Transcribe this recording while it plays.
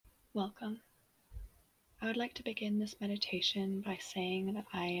Welcome. I would like to begin this meditation by saying that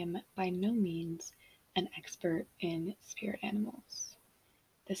I am by no means an expert in spirit animals.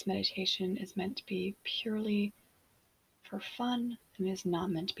 This meditation is meant to be purely for fun and is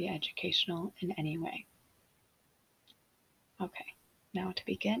not meant to be educational in any way. Okay, now to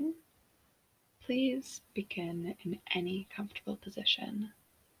begin, please begin in any comfortable position.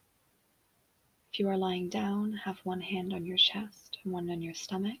 If you are lying down, have one hand on your chest and one on your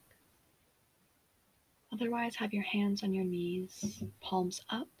stomach. Otherwise, have your hands on your knees, palms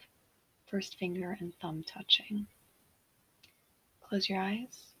up, first finger and thumb touching. Close your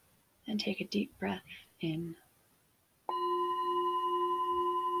eyes and take a deep breath in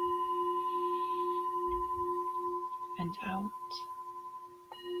and out.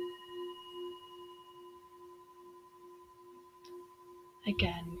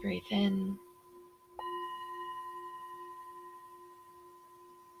 Again, breathe in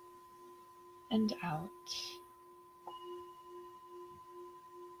and out.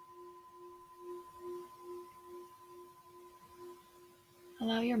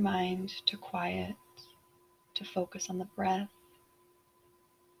 Allow your mind to quiet, to focus on the breath,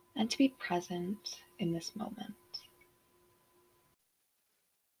 and to be present in this moment.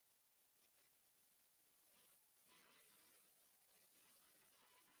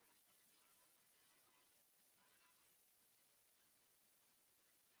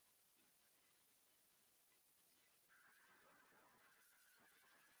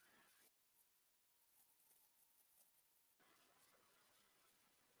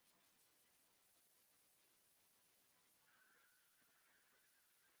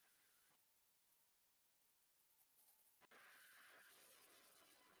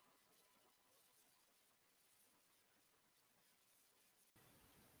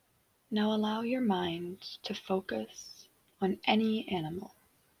 Now allow your mind to focus on any animal.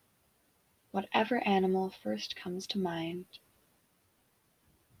 Whatever animal first comes to mind,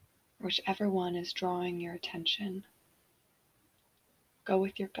 whichever one is drawing your attention, go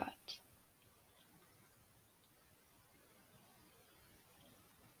with your gut.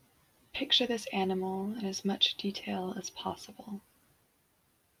 Picture this animal in as much detail as possible.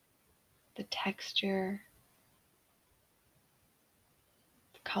 The texture,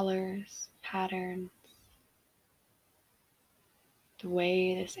 the colors, patterns, the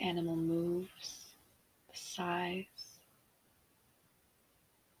way this animal moves, the size.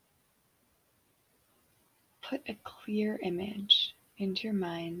 Put a clear image into your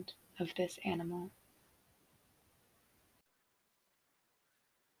mind of this animal.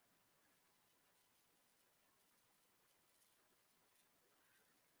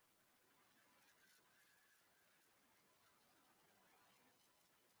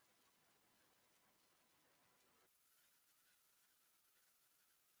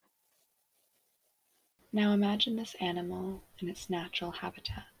 Now imagine this animal in its natural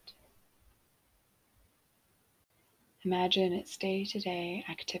habitat. Imagine its day-to-day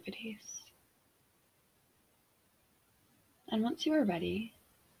activities. And once you are ready,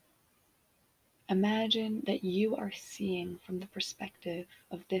 imagine that you are seeing from the perspective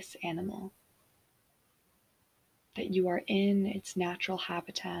of this animal, that you are in its natural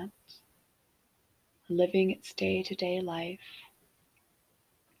habitat, living its day-to-day life.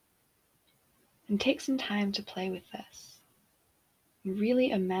 And take some time to play with this.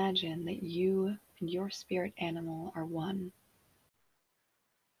 Really imagine that you and your spirit animal are one.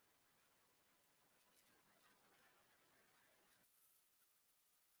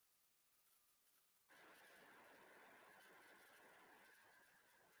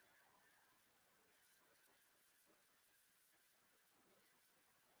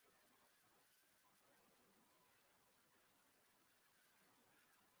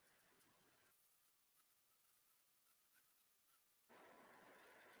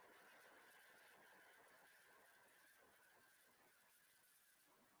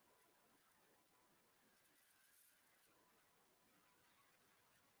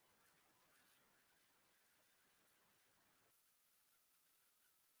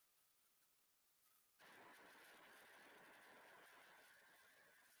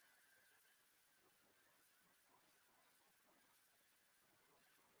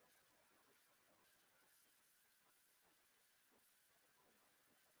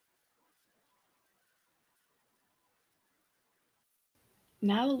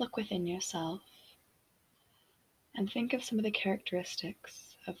 Now look within yourself and think of some of the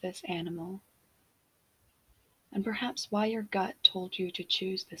characteristics of this animal, and perhaps why your gut told you to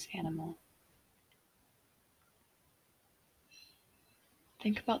choose this animal.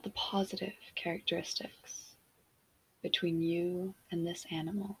 Think about the positive characteristics between you and this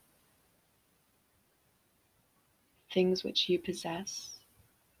animal. things which you possess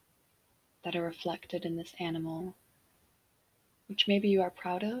that are reflected in this animal, which maybe you are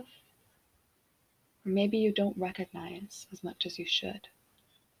proud of, or maybe you don't recognize as much as you should.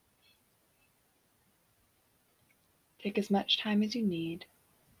 Take as much time as you need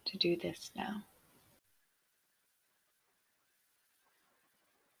to do this now.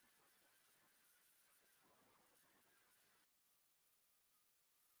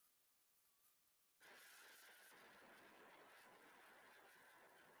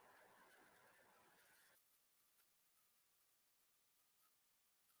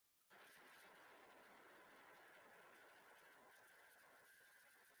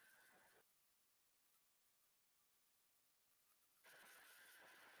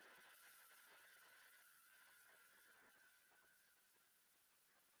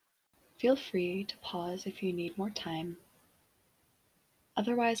 Feel free to pause if you need more time.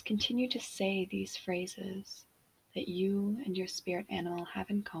 Otherwise, continue to say these phrases that you and your spirit animal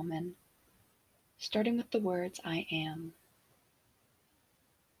have in common, starting with the words I am.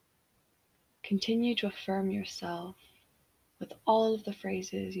 Continue to affirm yourself with all of the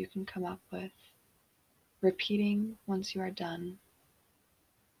phrases you can come up with, repeating once you are done,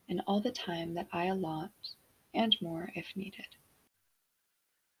 and all the time that I allot, and more if needed.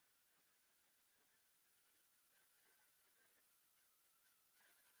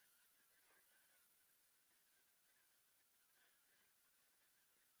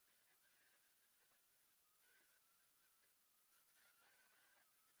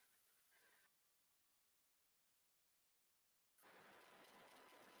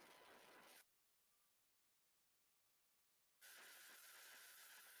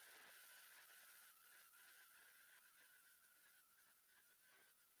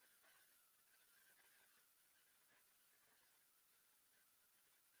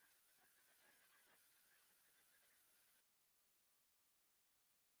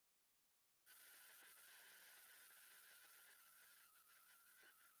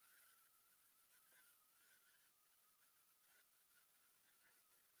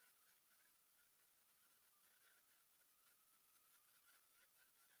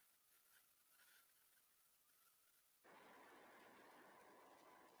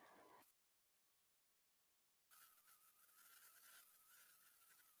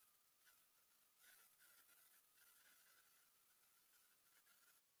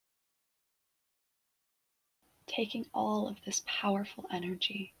 Taking all of this powerful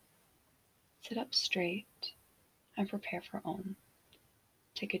energy, sit up straight and prepare for Om.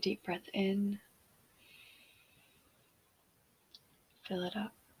 Take a deep breath in, fill it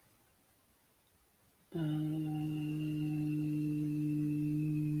up.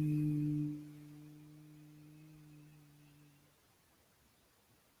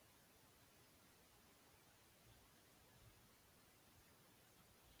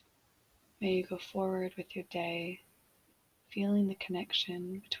 May you go forward with your day, feeling the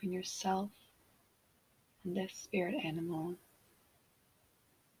connection between yourself and this spirit animal.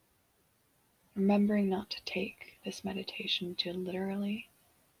 Remembering not to take this meditation too literally,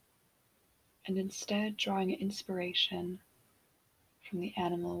 and instead drawing inspiration from the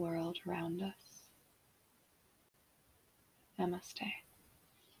animal world around us. Namaste.